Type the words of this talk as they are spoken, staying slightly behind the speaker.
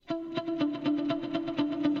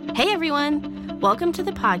Hey everyone! Welcome to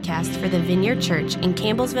the podcast for the Vineyard Church in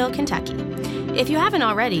Campbellsville, Kentucky. If you haven't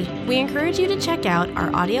already, we encourage you to check out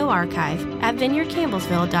our audio archive at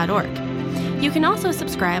vineyardcampbellsville.org. You can also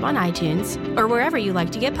subscribe on iTunes or wherever you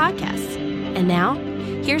like to get podcasts. And now,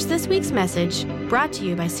 here's this week's message brought to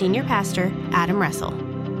you by Senior Pastor Adam Russell.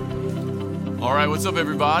 All right, what's up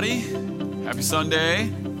everybody? Happy Sunday.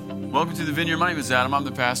 Welcome to the Vineyard. My name is Adam. I'm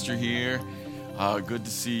the pastor here. Good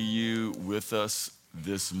to see you with us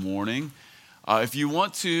this morning. If you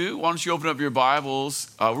want to, why don't you open up your Bibles?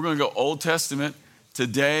 We're going to go Old Testament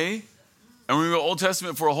today, and we're going to go Old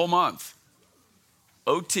Testament for a whole month.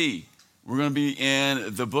 OT. We're going to be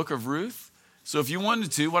in the book of Ruth. So if you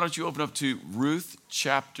wanted to, why don't you open up to Ruth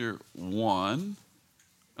chapter 1.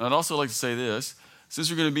 And I'd also like to say this. Since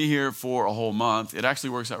we're going to be here for a whole month, it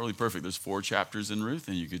actually works out really perfect. There's 4 chapters in Ruth,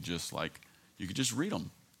 and you could just read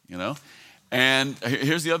them, you know? And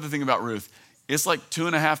here's the other thing about Ruth. It's like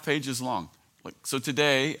 2.5 pages long. So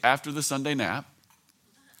today, after the Sunday nap,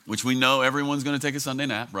 which we know everyone's going to take a Sunday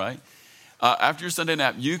nap, right? After your Sunday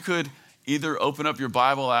nap, you could either open up your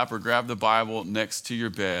Bible app or grab the Bible next to your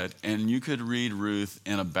bed, and you could read Ruth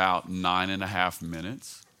in about 9.5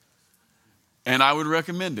 minutes. And I would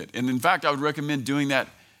recommend it. And in fact, I would recommend doing that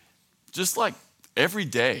just like every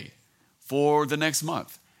day for the next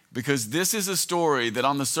month. Because this is a story that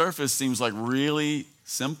on the surface seems like really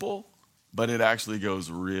simple, but it actually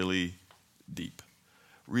goes really deep.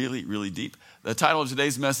 Really, really deep. The title of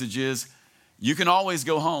today's message is, You Can Always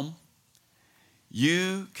Go Home.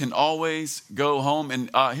 You can always go home. And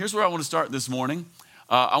here's where I want to start this morning.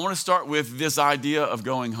 I want to start with this idea of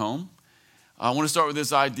going home. I want to start with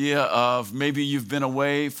this idea of maybe you've been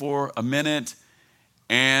away for a minute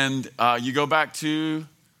and you go back to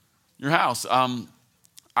your house.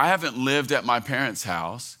 I haven't lived at my parents'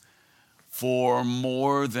 house for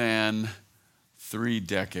more than 3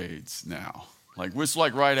 decades now. It's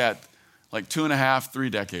right at 2.5, 3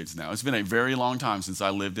 decades now. It's been a very long time since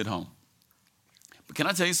I lived at home. But can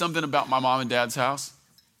I tell you something about my mom and dad's house?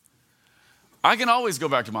 I can always go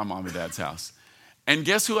back to my mom and dad's house. And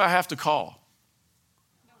guess who I have to call?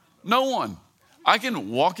 No one. I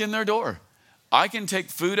can walk in their door. I can take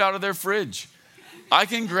food out of their fridge. I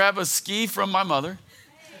can grab a ski from my mother.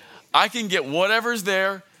 I can get whatever's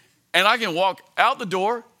there, and I can walk out the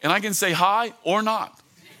door, and I can say hi or not.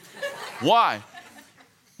 Why?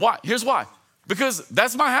 Why? Here's why. Because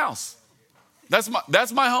that's my house.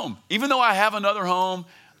 That's my home. Even though I have another home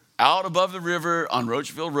out above the river on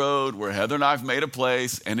Roachville Road where Heather and I have made a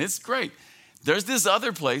place, and it's great. There's this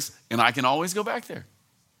other place, and I can always go back there.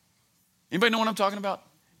 Anybody know what I'm talking about?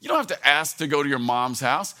 You don't have to ask to go to your mom's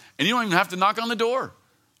house, and you don't even have to knock on the door.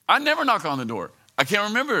 I never knock on the door. I can't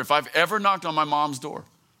remember if I've ever knocked on my mom's door.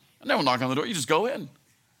 I never knock on the door. You just go in,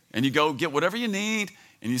 and you go get whatever you need,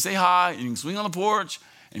 and you say hi, and you can swing on the porch,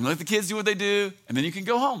 and you let the kids do what they do, and then you can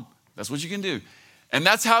go home. That's what you can do. And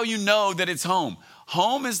that's how you know that it's home.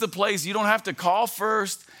 Home is the place you don't have to call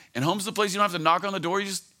first, and home's the place you don't have to knock on the door.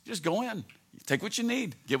 You just go in. You take what you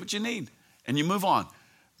need, get what you need, and you move on.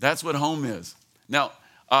 That's what home is. Now,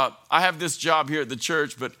 I have this job here at the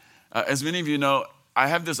church, but as many of you know, I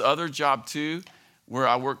have this other job too, where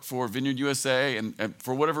I work for Vineyard USA, and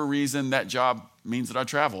for whatever reason, that job means that I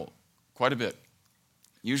travel quite a bit.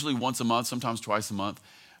 Usually once a month, sometimes twice a month,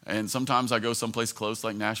 and sometimes I go someplace close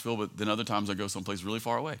like Nashville, but then other times I go someplace really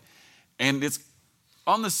far away. And it's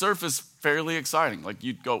on the surface fairly exciting. Like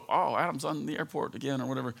you'd go, oh, Adam's on the airport again or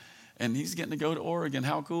whatever, and he's getting to go to Oregon.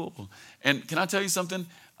 How cool. And can I tell you something?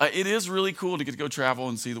 It is really cool to get to go travel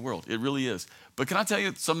and see the world. It really is. But can I tell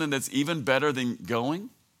you something that's even better than going?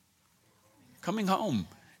 Coming home.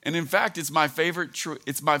 And in fact, it's my favorite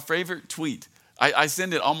tweet. I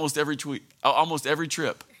send it almost every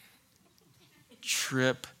trip.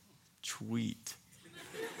 Trip tweet.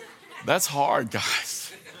 That's hard,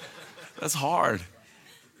 guys. That's hard.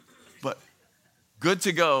 But good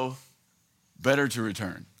to go, better to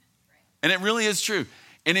return. And it really is true.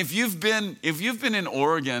 And if you've been in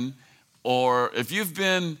Oregon, or if you've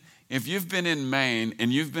been in Maine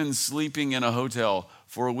and you've been sleeping in a hotel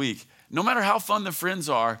for a week, no matter how fun the friends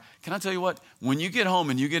are, can I tell you what? When you get home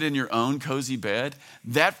and you get in your own cozy bed,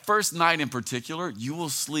 that first night in particular, you will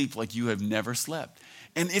sleep like you have never slept.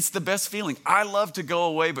 And it's the best feeling. I love to go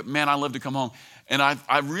away, but man, I love to come home. And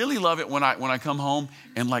I really love it when I come home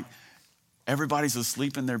and like everybody's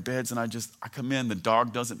asleep in their beds, and I come in, the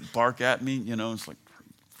dog doesn't bark at me, it's like,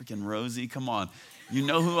 freaking Rosie, come on. You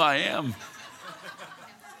know who I am.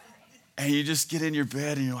 And you just get in your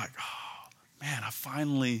bed and you're like, oh, man, I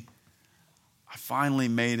finally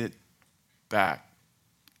made it back.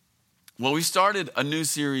 Well, we started a new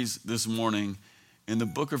series this morning in the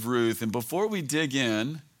book of Ruth. And before we dig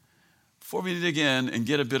in and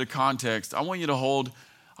get a bit of context, I want you to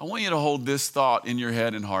hold this thought in your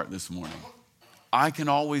head and heart this morning. I can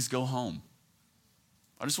always go home.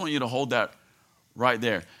 I just want you to hold that right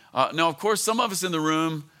there. Now, of course, some of us in the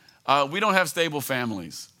room, we don't have stable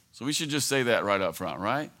families. So we should just say that right up front,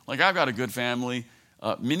 right? Like, I've got a good family.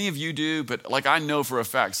 Many of you do, but like, I know for a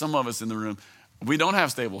fact, some of us in the room, we don't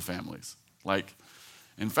have stable families. Like,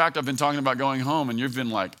 in fact, I've been talking about going home, and you've been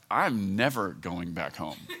like, I'm never going back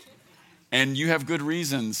home. And you have good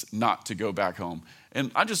reasons not to go back home.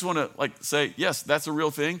 And I just want to say, yes, that's a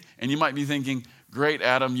real thing. And you might be thinking, great,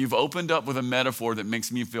 Adam, you've opened up with a metaphor that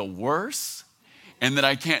makes me feel worse and that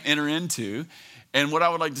I can't enter into. And what I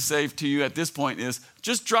would like to say to you at this point is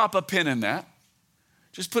just drop a pin in that.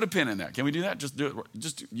 Just put a pin in that. Can we do that? Just do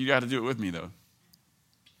it. You got to do it with me, though.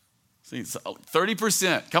 See,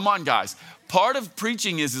 30%. Come on, guys. Part of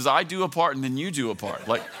preaching is I do a part and then you do a part.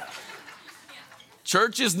 Like,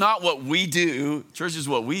 church is not what we do. Church is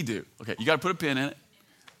what we do. Okay, you got to put a pin in it.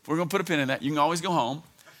 We're going to put a pin in that. You can always go home.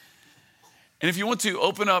 And if you want to,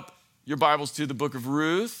 open up your Bibles to the book of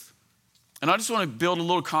Ruth. And I just want to build a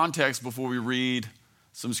little context before we read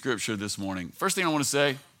some scripture this morning. First thing I want to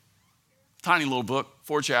say, tiny little book,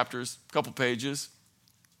 4 chapters, a couple pages.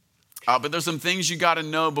 But there's some things you got to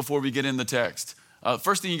know before we get in the text.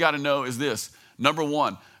 First thing you got to know is this. Number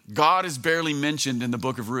 1, God is barely mentioned in the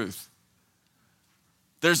book of Ruth.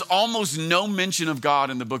 There's almost no mention of God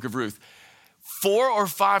in the book of Ruth. 4 or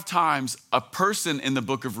 5 times a person in the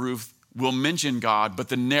book of Ruth will mention God, but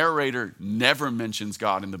the narrator never mentions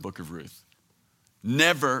God in the book of Ruth.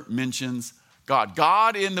 Never mentions God.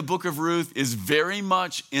 God in the book of Ruth is very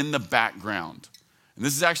much in the background. And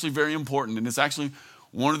this is actually very important. And it's actually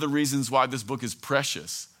one of the reasons why this book is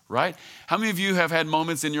precious, right? How many of you have had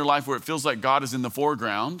moments in your life where it feels like God is in the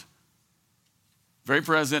foreground, very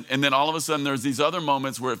present, and then all of a sudden there's these other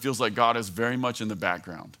moments where it feels like God is very much in the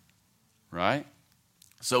background, right?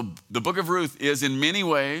 So the book of Ruth is in many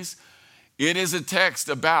ways, it is a text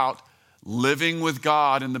about living with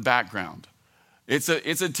God in the background. It's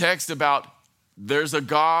a text about there's a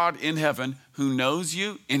God in heaven who knows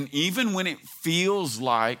you, and even when it feels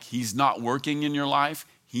like he's not working in your life,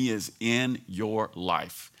 he is in your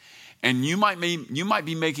life. And you might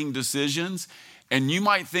be making decisions, and you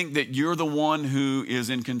might think that you're the one who is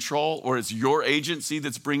in control, or it's your agency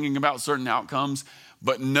that's bringing about certain outcomes.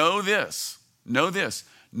 But know this,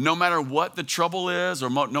 no matter what the trouble is, or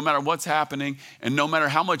no matter what's happening, and no matter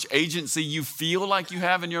how much agency you feel like you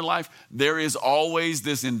have in your life, there is always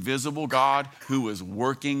this invisible God who is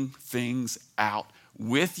working things out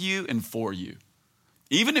with you and for you,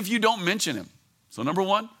 even if you don't mention him. So number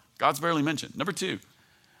 1, God's barely mentioned. Number 2,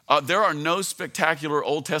 there are no spectacular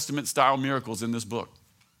Old Testament style miracles in this book.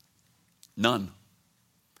 None.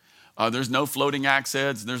 There's no floating axe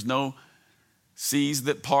heads. There's no seas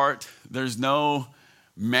that part. There's no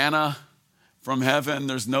manna from heaven.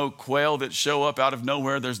 There's no quail that show up out of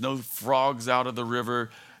nowhere. There's no frogs out of the river.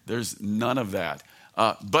 There's none of that.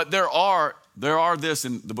 But there are this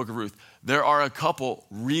in the book of Ruth. There are a couple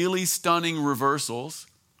really stunning reversals.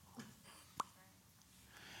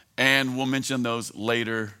 And we'll mention those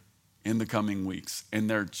later in the coming weeks. And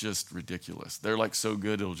they're just ridiculous. They're like so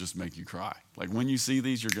good, it'll just make you cry. Like when you see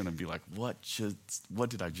these, you're going to be like, what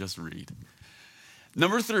did I just read?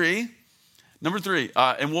 Number three,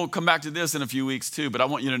 and we'll come back to this in a few weeks too, but I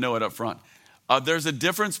want you to know it up front. There's a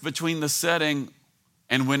difference between the setting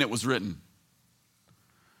and when it was written.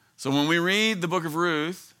 So when we read the book of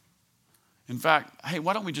Ruth, in fact, hey,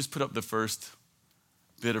 why don't we just put up the first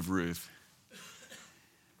bit of Ruth?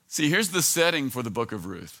 See, here's the setting for the book of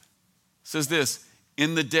Ruth. It says this,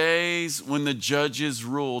 in the days when the judges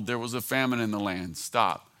ruled, there was a famine in the land.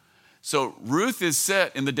 Stop. So Ruth is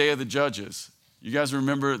set in the day of the judges. You guys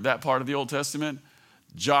remember that part of the Old Testament?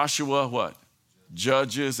 Joshua, what?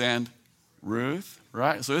 Judges and Ruth,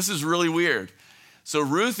 right? So this is really weird. So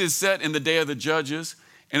Ruth is set in the day of the judges.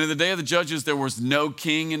 And in the day of the judges, there was no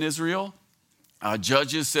king in Israel.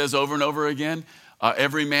 Judges says over and over again,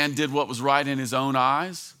 every man did what was right in his own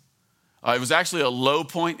eyes. It was actually a low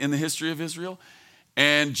point in the history of Israel.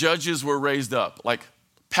 And judges were raised up. Like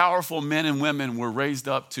powerful men and women were raised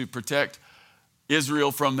up to protect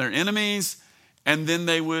Israel from their enemies. And then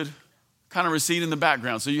they would kind of recede in the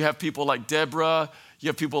background. So you have people like Deborah, you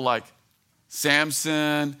have people like Samson,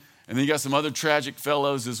 and then you got some other tragic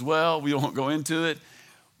fellows as well. We won't go into it.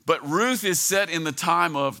 But Ruth is set in the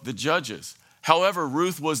time of the judges. However,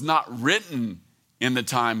 Ruth was not written in the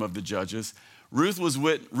time of the judges. Ruth was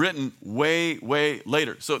written way, way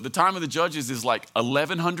later. So the time of the judges is like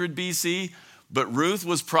 1100 BC, but Ruth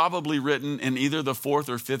was probably written in either the 4th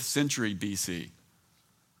or 5th century BC.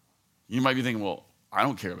 You might be thinking, well, I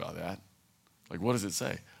don't care about that. Like, what does it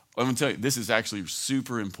say? I'm going to tell you, this is actually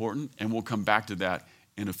super important, and we'll come back to that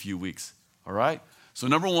in a few weeks, all right? So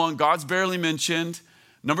number 1, God's barely mentioned.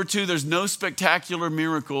 Number 2, there's no spectacular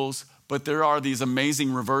miracles, but there are these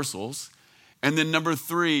amazing reversals. And then number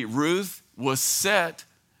 3, Ruth was set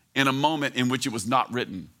in a moment in which it was not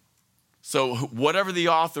written. So whatever the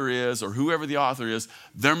author is, or whoever the author is,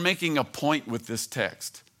 they're making a point with this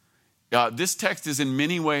text. This text is in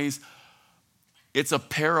many ways, it's a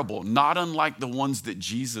parable, not unlike the ones that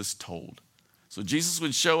Jesus told. So Jesus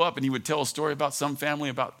would show up and he would tell a story about some family,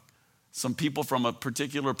 about some people from a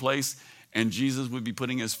particular place, and Jesus would be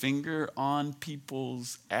putting his finger on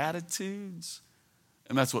people's attitudes.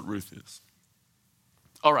 And that's what Ruth is.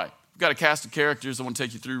 All right, we've got a cast of characters I want to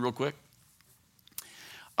take you through real quick.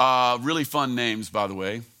 Really fun names, by the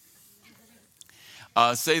way.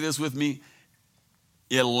 Say this with me,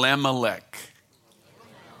 Elimelech.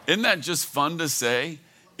 Isn't that just fun to say?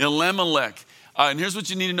 Elimelech. And here's what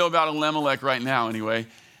you need to know about Elimelech right now anyway.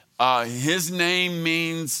 His name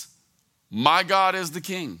means, my God is the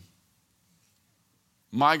king.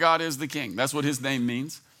 My God is the king. That's what his name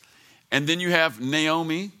means. And then you have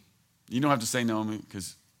Naomi. You don't have to say Naomi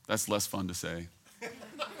because that's less fun to say.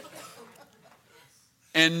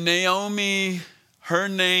 And Naomi, her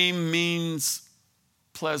name means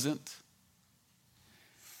pleasant.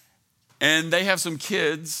 And they have some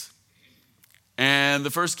kids. And the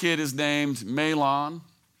first kid is named Mahlon.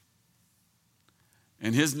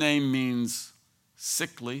 And his name means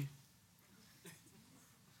sickly.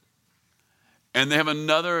 And they have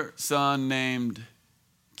another son named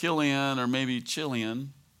Kilian, or maybe Chilian.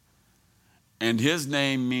 And his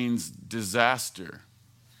name means disaster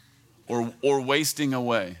or wasting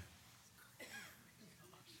away.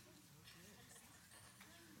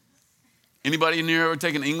 Anybody in here ever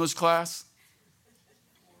taken an English class?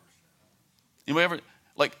 Anybody ever?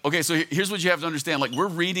 Like, okay, so here's what you have to understand. Like, we're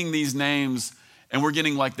reading these names and we're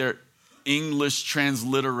getting like their English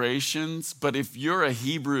transliterations. But if you're a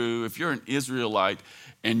Hebrew, if you're an Israelite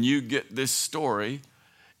and you get this story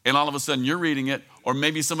and all of a sudden you're reading it, or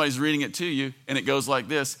maybe somebody's reading it to you and it goes like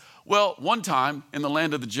this. Well, one time in the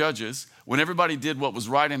land of the Judges, when everybody did what was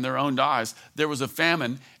right in their own eyes, there was a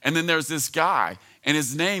famine. And then there's this guy, and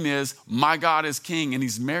his name is My God is King, and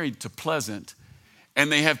he's married to Pleasant.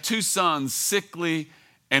 And they have 2 sons, sickly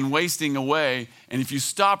and wasting away. And if you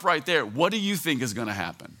stop right there, what do you think is going to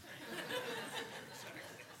happen?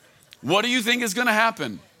 What do you think is going to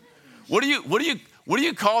happen? What do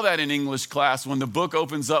you call that in English class when the book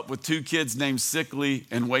opens up with 2 kids named sickly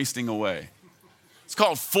and wasting away? It's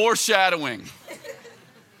called foreshadowing.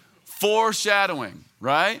 Foreshadowing,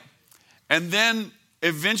 right? And then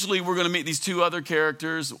eventually we're going to meet these 2 other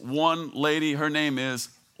characters. One lady, her name is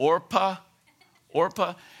Orpah.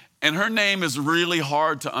 And her name is really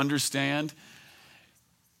hard to understand.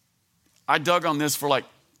 I dug on this for like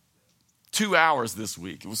 2 hours this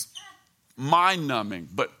week. It was mind-numbing.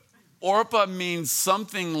 But Orpah means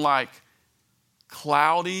something like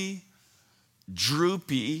cloudy,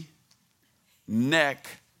 droopy neck.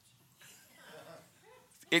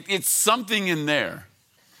 It's something in there.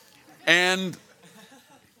 And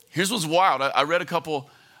here's what's wild. I read a couple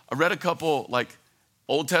like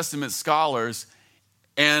Old Testament scholars,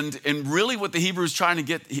 and really what the Hebrew is trying to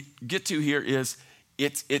get to here is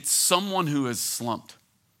it's someone who is slumped.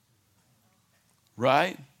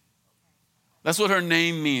 Right? That's what her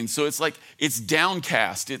name means. So it's like, it's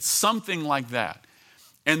downcast. It's something like that.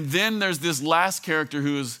 And then there's this last character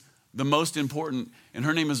who is the most important, and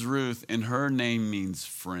her name is Ruth, and her name means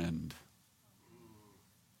friend.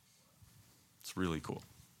 It's really cool.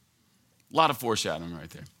 A lot of foreshadowing right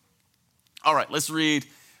there. All right, let's read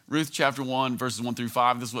Ruth chapter 1, verses 1 through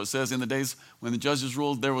 5. This is what it says. In the days when the judges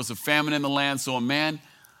ruled, there was a famine in the land, so a man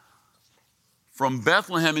from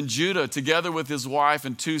Bethlehem in Judah, together with his wife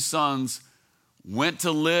and 2 sons, went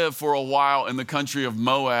to live for a while in the country of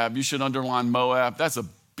Moab. You should underline Moab. That's a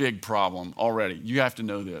big problem already. You have to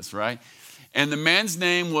know this, right? And the man's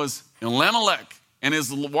name was Elimelech, and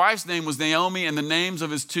his wife's name was Naomi, and the names of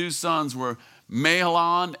his 2 sons were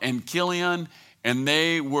Mahlon and Kilian, and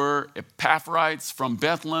they were Ephrathites from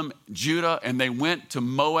Bethlehem, Judah, and they went to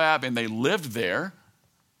Moab, and they lived there.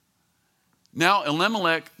 Now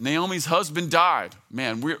Elimelech, Naomi's husband, died.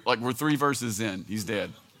 Man, we're 3 verses in. He's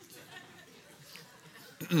dead.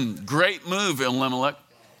 Great move, Elimelech.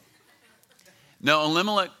 Now,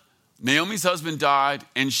 Elimelech, Naomi's husband died,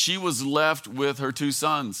 and she was left with her 2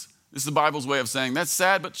 sons. This is the Bible's way of saying that's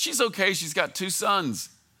sad, but she's okay. She's got 2 sons.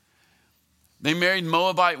 They married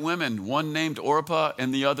Moabite women, one named Orpah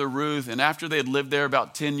and the other Ruth. And after they had lived there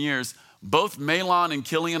about 10 years, both Mahlon and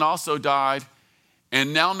Chilion also died.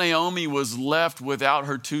 And now Naomi was left without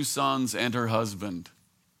her 2 sons and her husband.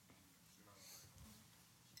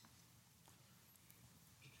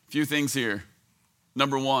 A few things here.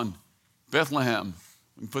 Number 1, Bethlehem.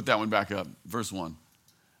 We can put that one back up, verse 1.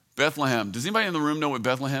 Bethlehem. Does anybody in the room know what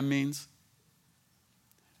Bethlehem means?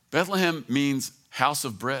 Bethlehem means house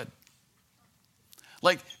of bread.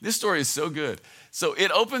 Like, this story is so good. So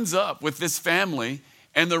it opens up with this family,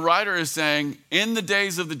 and the writer is saying, in the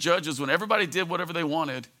days of the judges, when everybody did whatever they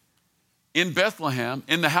wanted, in Bethlehem,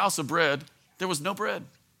 in the house of bread, there was no bread.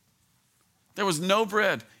 There was no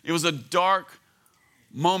bread. It was a dark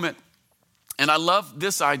moment. And I love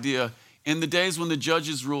this idea. In the days when the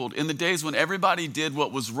judges ruled, in the days when everybody did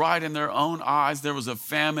what was right in their own eyes, there was a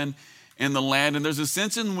famine in the land. And there's a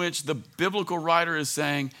sense in which the biblical writer is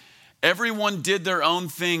saying, everyone did their own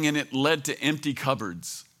thing and it led to empty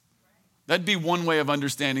cupboards. That'd be one way of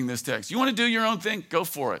understanding this text. You want to do your own thing? Go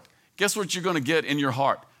for it. Guess what you're going to get in your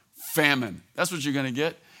heart? Famine. That's what you're going to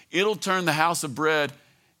get. It'll turn the house of bread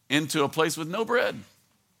into a place with no bread.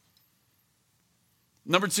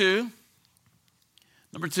 Number two,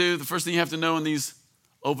 the first thing you have to know in these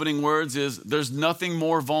opening words is there's nothing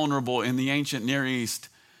more vulnerable in the ancient Near East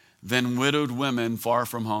than widowed women far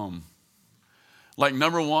from home. Like,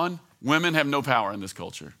 number 1, women have no power in this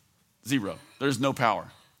culture. 0. There's no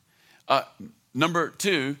power. Number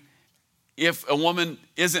 2, if a woman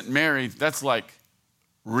isn't married, that's like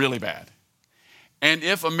really bad. And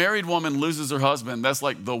if a married woman loses her husband, that's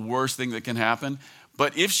like the worst thing that can happen.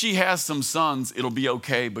 But if she has some sons, it'll be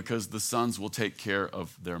okay because the sons will take care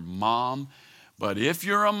of their mom. But if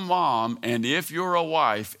you're a mom and if you're a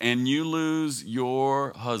wife and you lose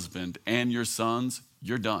your husband and your sons,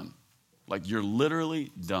 you're done. Like, you're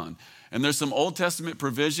literally done. And there's some Old Testament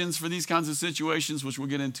provisions for these kinds of situations, which we'll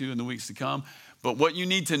get into in the weeks to come. But what you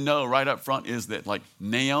need to know right up front is that, like,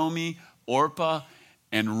 Naomi, Orpah,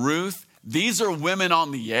 and Ruth, these are women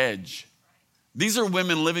on the edge. These are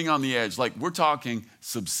women living on the edge. Like, we're talking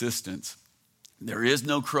subsistence. There is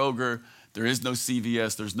no Kroger, there is no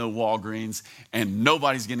CVS, there's no Walgreens, and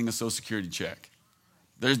nobody's getting a Social Security check.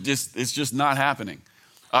 It's just not happening.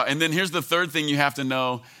 And then here's the third thing you have to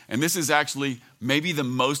know, and this is actually maybe the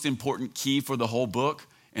most important key for the whole book,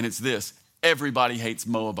 and it's this: everybody hates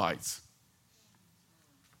Moabites.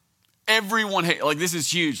 Everyone hates, like, this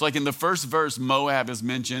is huge. Like, in the first verse, Moab is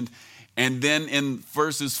mentioned, and then in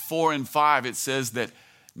verses 4 and 5, it says that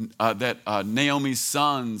Naomi's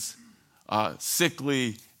sons,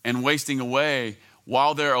 sickly and wasting away,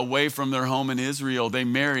 while they're away from their home in Israel, they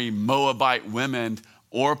marry Moabite women,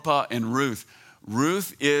 Orpah and Ruth.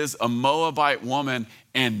 Ruth is a Moabite woman,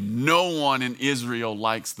 and no one in Israel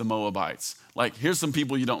likes the Moabites. Like, here's some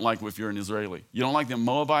people you don't like if you're an Israeli. You don't like the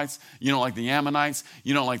Moabites. You don't like the Ammonites.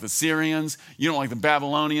 You don't like the Syrians. You don't like the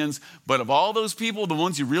Babylonians. But of all those people, the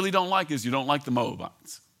ones you really don't like is you don't like the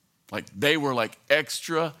Moabites. Like, they were like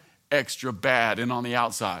extra, extra bad and on the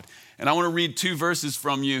outside. And I want to read 2 verses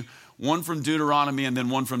from you, one from Deuteronomy and then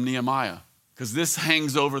one from Nehemiah, because this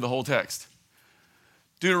hangs over the whole text.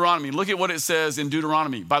 Deuteronomy, look at what it says in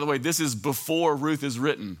Deuteronomy. By the way, this is before Ruth is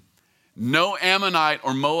written. No Ammonite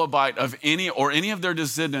or Moabite of any of their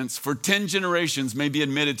descendants for 10 generations may be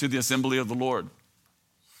admitted to the assembly of the Lord.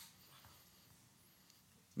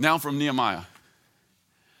 Now from Nehemiah.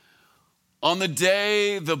 On the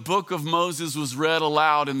day the book of Moses was read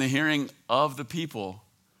aloud in the hearing of the people,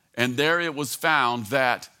 and there it was found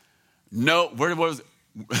that no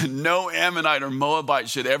Ammonite or Moabite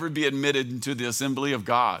should ever be admitted into the assembly of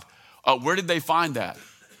God. Where did they find that?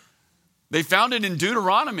 They found it in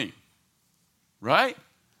Deuteronomy, right?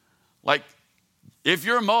 Like, if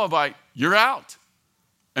you're a Moabite, you're out.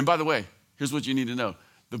 And by the way, here's what you need to know.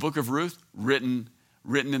 The book of Ruth, written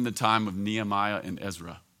in the time of Nehemiah and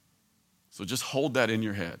Ezra. So just hold that in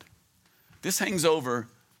your head. This hangs over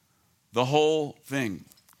the whole thing.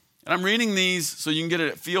 And I'm reading these so you can get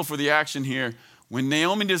a feel for the action here. When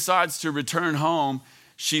Naomi decides to return home,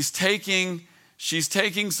 she's taking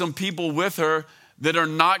some people with her that are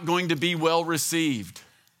not going to be well received.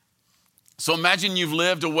 So imagine you've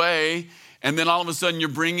lived away, and then all of a sudden you're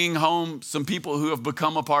bringing home some people who have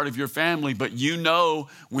become a part of your family, but you know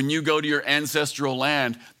when you go to your ancestral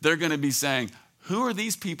land, they're going to be saying, who are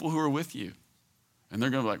these people who are with you? And they're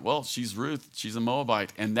going to be like, well, she's Ruth, she's a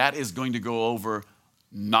Moabite, and that is going to go over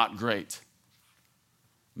not great.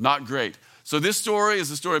 Not great. So this story is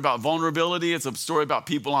a story about vulnerability. It's a story about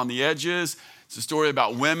people on the edges. It's a story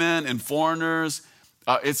about women and foreigners.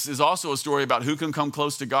 It's also a story about who can come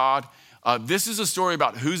close to God. This is a story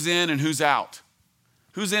about who's in and who's out.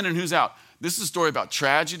 Who's in and who's out. This is a story about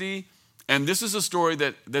tragedy, and this is a story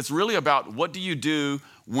that's really about what do you do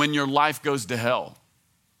when your life goes to hell?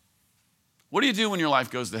 What do you do when your life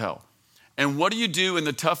goes to hell? And what do you do in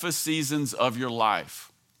the toughest seasons of your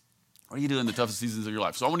life? What do you do in the toughest seasons of your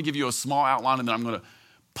life? So I want to give you a small outline, and then I'm going to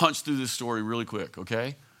punch through this story really quick, okay?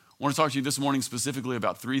 I want to talk to you this morning specifically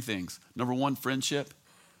about 3 things. Number 1, friendship.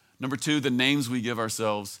 Number 2, the names we give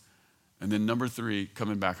ourselves. And then number 3,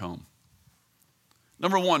 coming back home.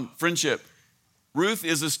 Number 1, friendship. Ruth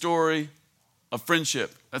is a story of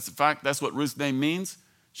friendship. That's the fact. That's what Ruth's name means.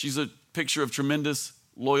 She's a picture of tremendous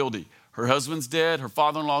loyalty. Her husband's dead. Her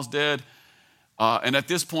father-in-law's dead. And at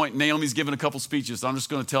this point, Naomi's given a couple speeches. So I'm just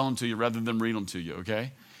going to tell them to you rather than read them to you,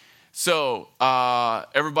 okay? So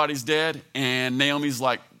everybody's dead. And Naomi's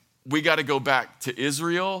like, we got to go back to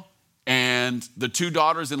Israel. And the 2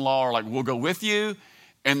 daughters-in-law are like, we'll go with you.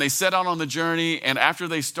 And they set out on the journey. And after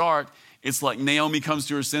they start, it's like Naomi comes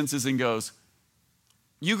to her senses and goes,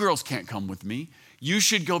 you girls can't come with me. You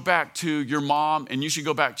should go back to your mom and you should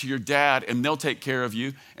go back to your dad and they'll take care of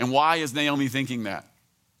you. And why is Naomi thinking that?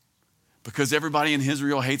 Because everybody in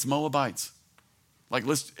Israel hates Moabites. Like,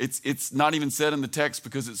 it's not even said in the text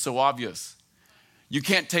because it's so obvious. You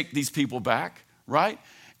can't take these people back, right?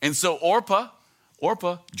 And so Orpah,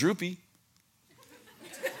 Droopy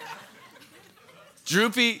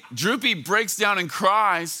breaks down and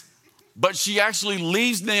cries, but she actually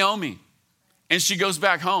leaves Naomi and she goes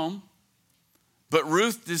back home. But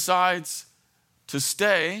Ruth decides to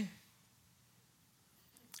stay.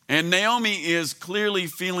 And Naomi is clearly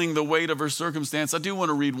feeling the weight of her circumstance. I do want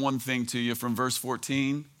to read one thing to you from verse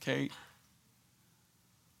 14, Kate.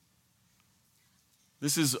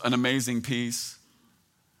 This is an amazing piece.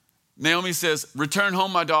 Naomi says, return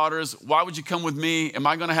home, my daughters. Why would you come with me? Am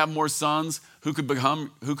I going to have more sons who could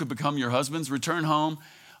become your husbands? Return home.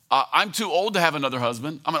 I'm too old to have another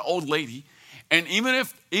husband. I'm an old lady. And even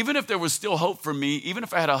if there was still hope for me, even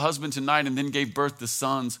if I had a husband tonight and then gave birth to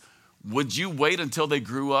sons, would you wait until they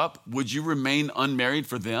grew up? Would you remain unmarried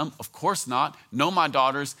for them? Of course not. No, my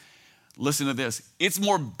daughters, listen to this. It's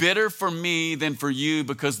more bitter for me than for you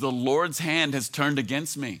because the Lord's hand has turned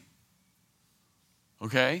against me.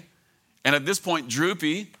 Okay? And at this point,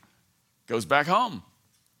 Droopy goes back home.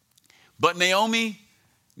 But Naomi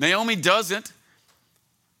doesn't.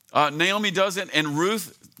 And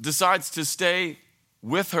Ruth decides to stay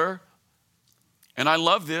with her. And I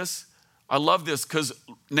love this because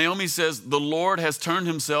Naomi says, the Lord has turned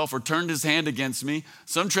himself or turned his hand against me.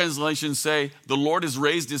 Some translations say, the Lord has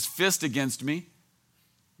raised his fist against me.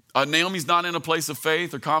 Naomi's not in a place of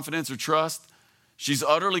faith or confidence or trust. She's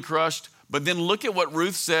utterly crushed. But then look at what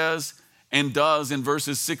Ruth says and does in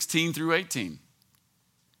verses 16 through 18.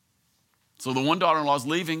 So the one daughter-in-law is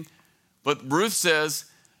leaving, but Ruth says,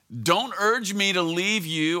 don't urge me to leave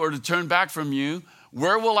you or to turn back from you.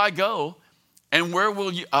 Where will I go? And where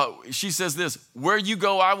will you, she says this, where you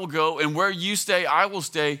go, I will go, and where you stay, I will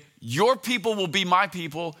stay. Your people will be my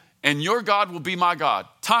people, and your God will be my God.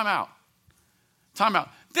 Time out.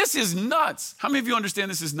 This is nuts. How many of you understand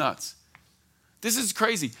this is nuts? This is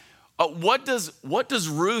crazy. What does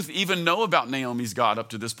Ruth even know about Naomi's God up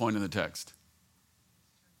to this point in the text?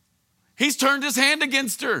 He's turned his hand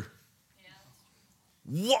against her.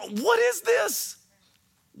 What is this?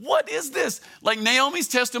 What is this? Like Naomi's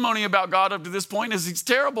testimony about God up to this point is it's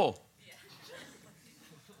terrible.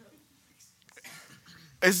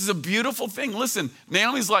 This is a beautiful thing. Listen,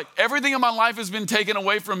 Naomi's like, everything in my life has been taken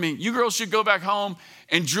away from me. You girls should go back home.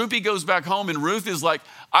 And Droopy goes back home. And Ruth is like,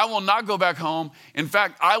 I will not go back home. In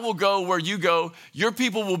fact, I will go where you go. Your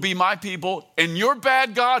people will be my people. And your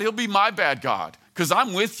bad God, he'll be my bad God. Because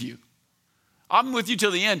I'm with you. I'm with you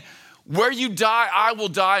till the end. Where you die, I will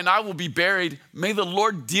die and I will be buried. May the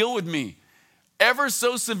Lord deal with me ever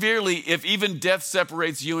so severely if even death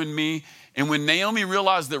separates you and me. And when Naomi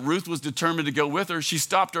realized that Ruth was determined to go with her, she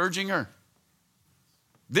stopped urging her.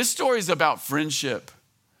 This story is about friendship.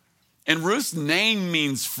 And Ruth's name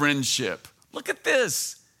means friendship. Look at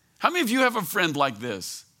this. How many of you have a friend like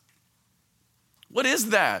this? What is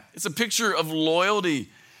that? It's a picture of loyalty.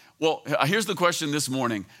 Well, here's the question this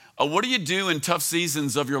morning. What do you do in tough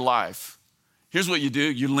seasons of your life? Here's what you do.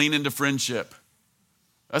 You lean into friendship.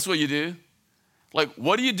 That's what you do. Like,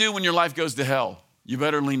 what do you do when your life goes to hell? You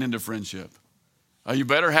better lean into friendship. You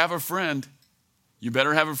better have a friend. You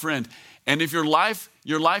better have a friend. And if your life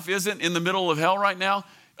isn't in the middle of hell right now,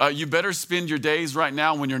 you better spend your days right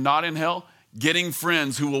now when you're not in hell getting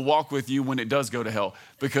friends who will walk with you when it does go to hell.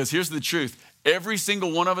 Because here's the truth. Every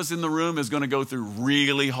single one of us in the room is going to go through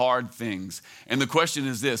really hard things. And the question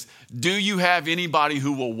is this: do you have anybody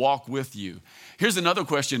who will walk with you? Here's another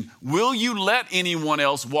question. Will you let anyone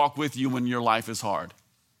else walk with you when your life is hard?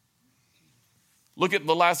 Look at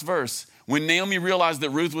the last verse. When Naomi realized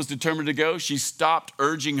that Ruth was determined to go, she stopped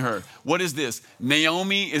urging her. What is this?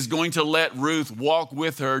 Naomi is going to let Ruth walk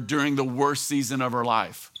with her during the worst season of her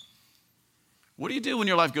life. What do you do when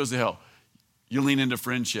your life goes to hell? You lean into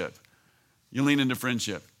friendship. You lean into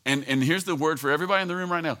friendship. And here's the word for everybody in the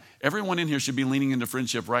room right now. Everyone in here should be leaning into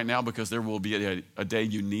friendship right now, because there will be a day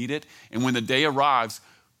you need it. And when the day arrives,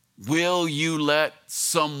 will you let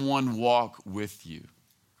someone walk with you?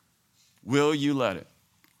 Will you let it?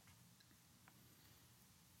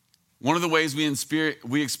 One of the ways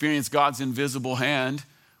we experience God's invisible hand,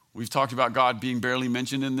 we've talked about God being barely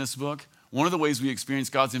mentioned in this book. One of the ways we experience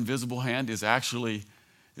God's invisible hand is actually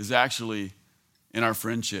in our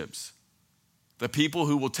friendships. The people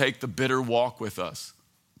who will take the bitter walk with us.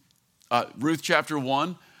 Ruth chapter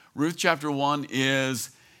 1 is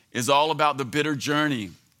all about the bitter journey.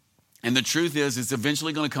 And the truth is, it's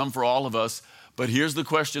eventually going to come for all of us. But here's the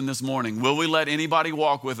question this morning. Will we let anybody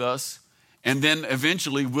walk with us? And then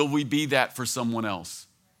eventually, will we be that for someone else?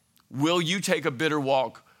 Will you take a bitter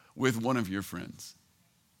walk with one of your friends?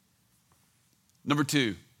 Number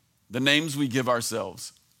 2, the names we give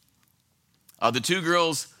ourselves. The 2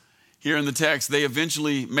 girls here in the text, they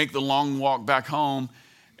eventually make the long walk back home,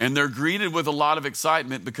 and they're greeted with a lot of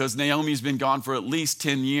excitement because Naomi's been gone for at least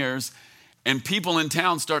 10 years. And people in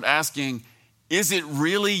town start asking, is it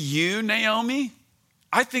really you, Naomi?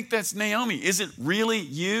 I think that's Naomi. Is it really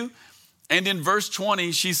you? And in verse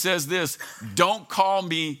 20, she says this: don't call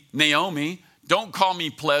me Naomi. Don't call me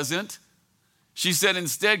pleasant. She said,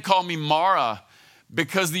 instead, call me Mara,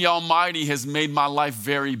 because the Almighty has made my life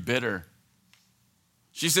very bitter.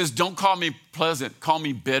 She says, don't call me pleasant, call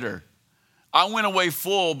me bitter. I went away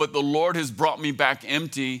full, but the Lord has brought me back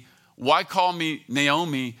empty. Why call me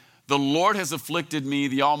Naomi? The Lord has afflicted me.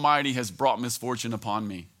 The Almighty has brought misfortune upon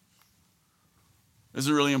me. This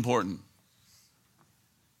is really important.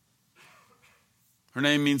 Her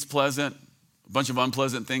name means pleasant. A bunch of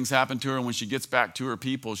unpleasant things happen to her. And when she gets back to her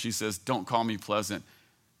people, she says, don't call me pleasant.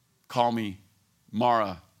 Call me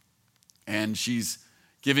Mara. And she's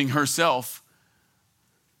giving herself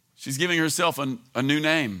a new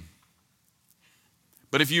name.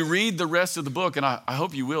 But if you read the rest of the book, and I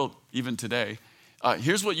hope you will even today,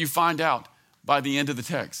 here's what you find out by the end of the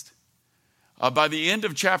text. By the end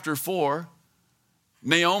of chapter 4,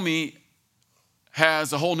 Naomi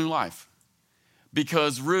has a whole new life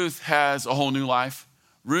because Ruth has a whole new life.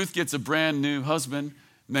 Ruth gets a brand new husband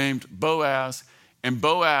named Boaz, and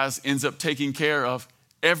Boaz ends up taking care of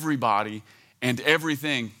everybody and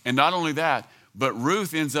everything. And not only that, but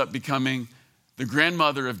Ruth ends up becoming the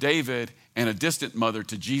grandmother of David and a distant mother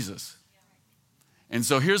to Jesus. And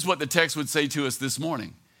so here's what the text would say to us this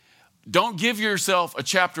morning. Don't give yourself a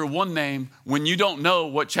chapter 1 name when you don't know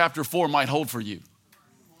what chapter 4 might hold for you.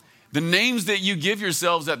 The names that you give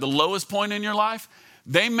yourselves at the lowest point in your life,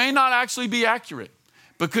 they may not actually be accurate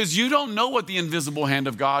because you don't know what the invisible hand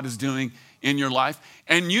of God is doing in your life,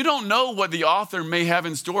 and you don't know what the author may have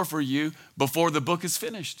in store for you before the book is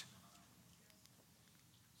finished.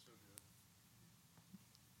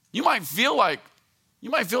 You might feel like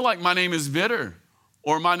my name is bitter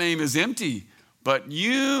or my name is empty, but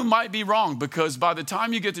you might be wrong because by the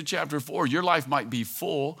time you get to chapter 4, your life might be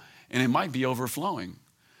full and it might be overflowing.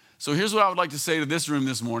 So here's what I would like to say to this room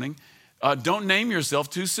this morning. Don't name yourself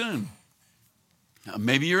too soon.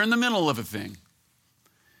 Maybe you're in the middle of a thing,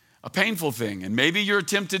 a painful thing, and maybe you're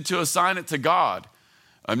tempted to assign it to God.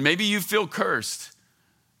 Maybe you feel cursed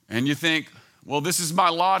and you think, well, this is my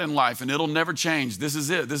lot in life and it'll never change. This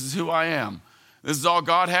is it. This is who I am. This is all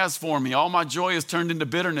God has for me. All my joy is turned into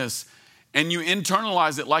bitterness. And you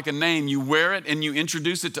internalize it like a name. You wear it and you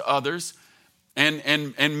introduce it to others.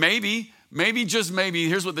 And maybe, just maybe,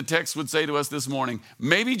 here's what the text would say to us this morning.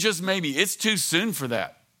 Maybe, just maybe, it's too soon for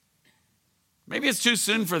that. Maybe it's too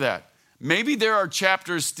soon for that. Maybe there are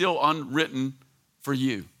chapters still unwritten for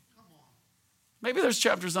you. Maybe there's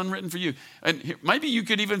chapters unwritten for you. And maybe you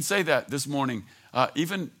could even say that this morning,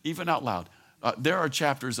 even out loud. There are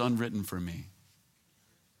chapters unwritten for me.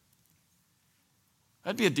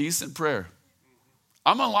 That'd be a decent prayer.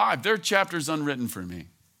 I'm alive. There are chapters unwritten for me.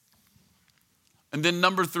 And then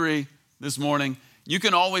number 3 this morning, you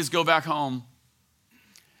can always go back home.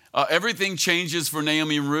 Everything changes for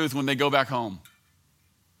Naomi and Ruth when they go back home.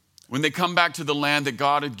 When they come back to the land that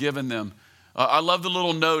God had given them. I love the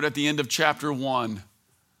little note at the end of chapter 1.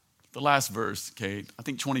 The last verse, Kate, I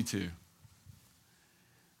think 22.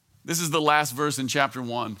 This is the last verse in chapter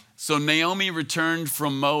 1. So Naomi returned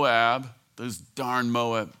from Moab, those darn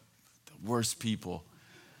Moab, the worst people.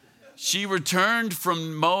 She returned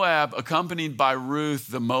from Moab accompanied by Ruth,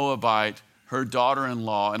 the Moabite, her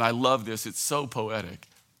daughter-in-law, and I love this, it's so poetic,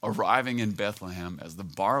 arriving in Bethlehem as the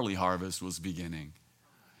barley harvest was beginning.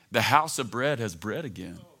 The house of bread has bread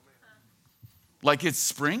again. Like it's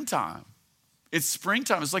springtime. It's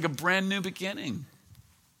springtime. It's like a brand new beginning.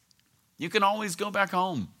 You can always go back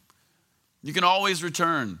home. You can always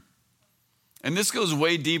return. And this goes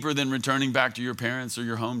way deeper than returning back to your parents or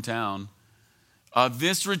your hometown.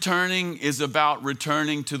 This returning is about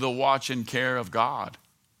returning to the watch and care of God.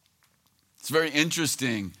 It's very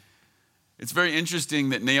interesting. It's very interesting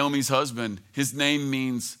that Naomi's husband, his name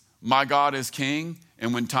means my God is king.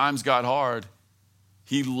 And when times got hard,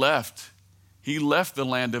 he left the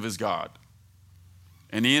land of his God.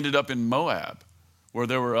 And he ended up in Moab where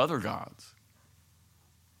there were other gods.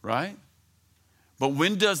 Right? But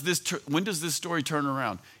when does this story turn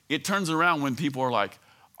around? It turns around when people are like,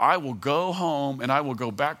 I will go home and I will go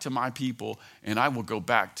back to my people and I will go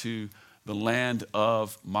back to the land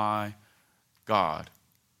of my God.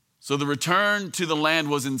 So the return to the land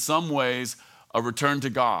was in some ways a return to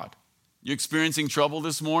God. You experiencing trouble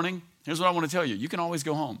this morning? Here's what I want to tell you. You can always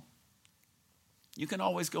go home. You can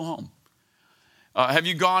always go home. Have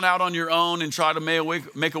you gone out on your own and tried to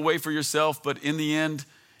make a way for yourself, but in the end,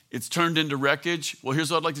 it's turned into wreckage? Well,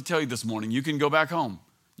 here's what I'd like to tell you this morning. You can go back home.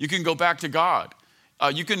 You can go back to God.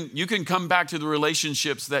 You can come back to the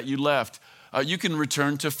relationships that you left. You can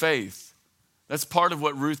return to faith. That's part of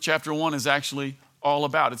what Ruth chapter 1 is actually all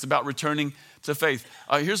about. It's about returning to faith.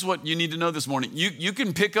 Here's what you need to know this morning. You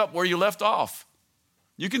can pick up where you left off.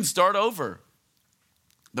 You can start over.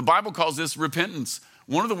 The Bible calls this repentance.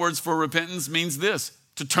 One of the words for repentance means this,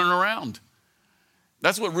 to turn around.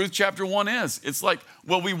 That's what Ruth chapter 1 is. It's like,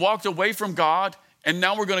 well, we walked away from God and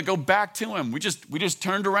now we're going to go back to him. We just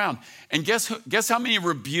turned around. And guess how many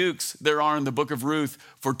rebukes there are in the book of Ruth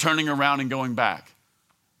for turning around and going back?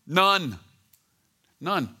 None.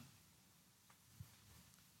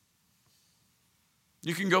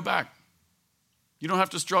 You can go back. You don't have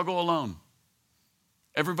to struggle alone.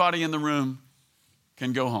 Everybody in the room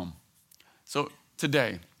can go home. So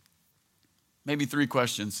today, maybe 3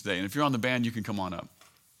 questions today. And if you're on the band, you can come on up.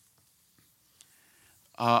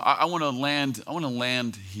 I want to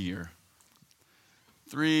land here.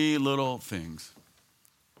 3 little things.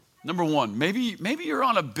 Number 1, maybe you're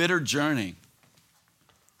on a bitter journey.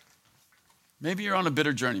 Maybe you're on a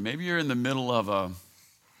bitter journey. Maybe you're in the middle of a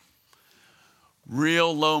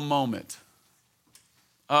real low moment.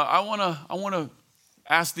 I want to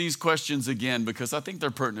ask these questions again because I think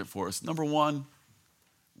they're pertinent for us. Number 1,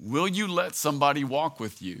 will you let somebody walk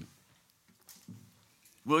with you?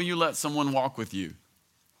 Will you let someone walk with you?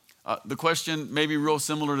 The question, maybe real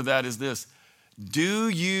similar to that, is this. Do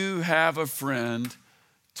you have a friend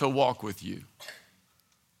to walk with you?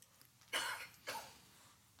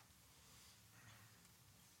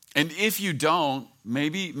 And if you don't,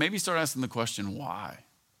 maybe start asking the question, why?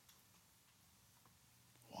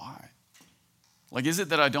 Why? Like, is it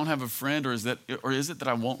that I don't have a friend, or is it that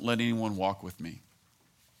I won't let anyone walk with me?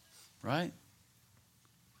 Right?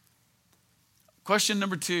 Question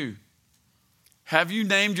number 2. Have you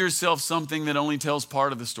named yourself something that only tells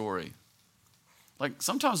part of the story? Like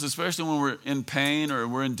sometimes, especially when we're in pain or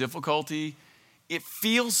we're in difficulty, it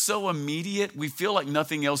feels so immediate. We feel like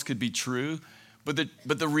nothing else could be true. But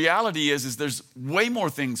the reality is there's way more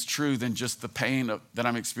things true than just the pain that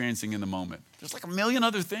I'm experiencing in the moment. There's like a million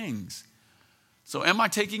other things. So am I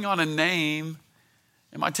taking on a name?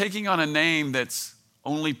 Am I taking on a name that's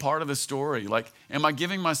only part of the story? Like, am I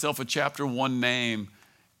giving myself a chapter 1 name,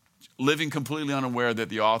 living completely unaware that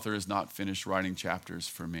the author is not finished writing chapters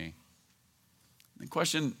for me? And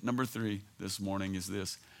question number 3 this morning is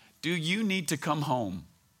this. Do you need to come home?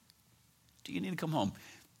 Do you need to come home?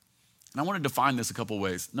 And I want to define this a couple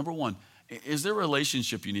ways. Number 1, is there a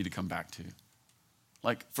relationship you need to come back to?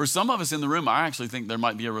 Like for some of us in the room, I actually think there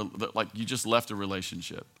might be like you just left a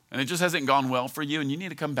relationship and it just hasn't gone well for you and you need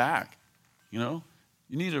to come back. You know,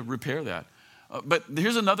 you need to repair that. But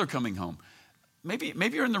here's another coming home. Maybe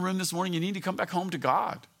you're in the room this morning, you need to come back home to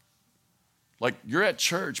God. Like you're at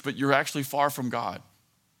church, but you're actually far from God.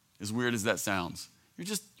 As weird as that sounds.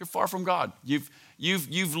 You're far from God.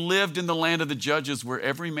 You've lived in the land of the judges where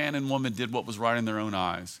every man and woman did what was right in their own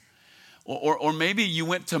eyes. Or maybe you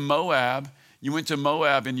went to Moab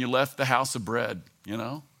and you left the house of bread, you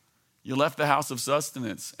know? You left the house of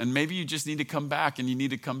sustenance. And maybe you just need to come back and you need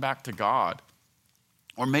to come back to God.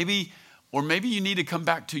 Or maybe Or maybe you need to come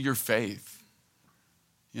back to your faith.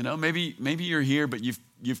 You know, maybe you're here, but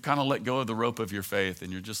you've kind of let go of the rope of your faith,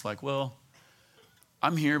 and you're just like, well,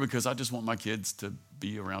 I'm here because I just want my kids to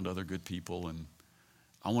be around other good people, and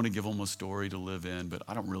I want to give them a story to live in, but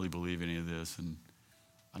I don't really believe any of this, and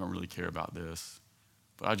I don't really care about this.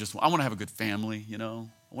 But I want to have a good family, you know.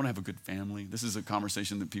 I want to have a good family. This is a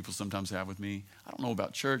conversation that people sometimes have with me. I don't know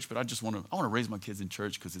about church, but I want to raise my kids in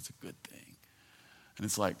church because it's a good thing. And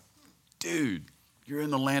it's like, dude, you're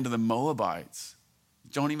in the land of the Moabites.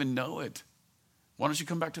 You don't even know it. Why don't you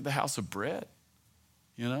come back to the house of bread,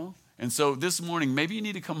 you know? And so this morning, maybe you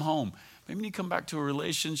need to come home. Maybe you need to come back to a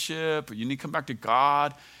relationship, or you need to come back to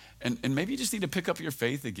God, and maybe you just need to pick up your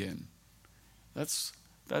faith again. That's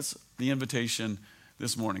the invitation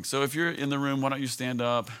this morning. So if you're in the room, why don't you stand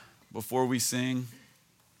up before we sing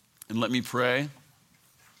and let me pray.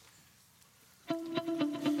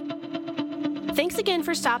 Thanks again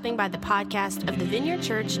for stopping by the podcast of the Vineyard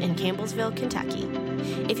Church in Campbellsville, Kentucky.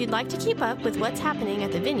 If you'd like to keep up with what's happening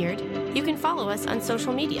at the Vineyard, you can follow us on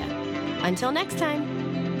social media. Until next time.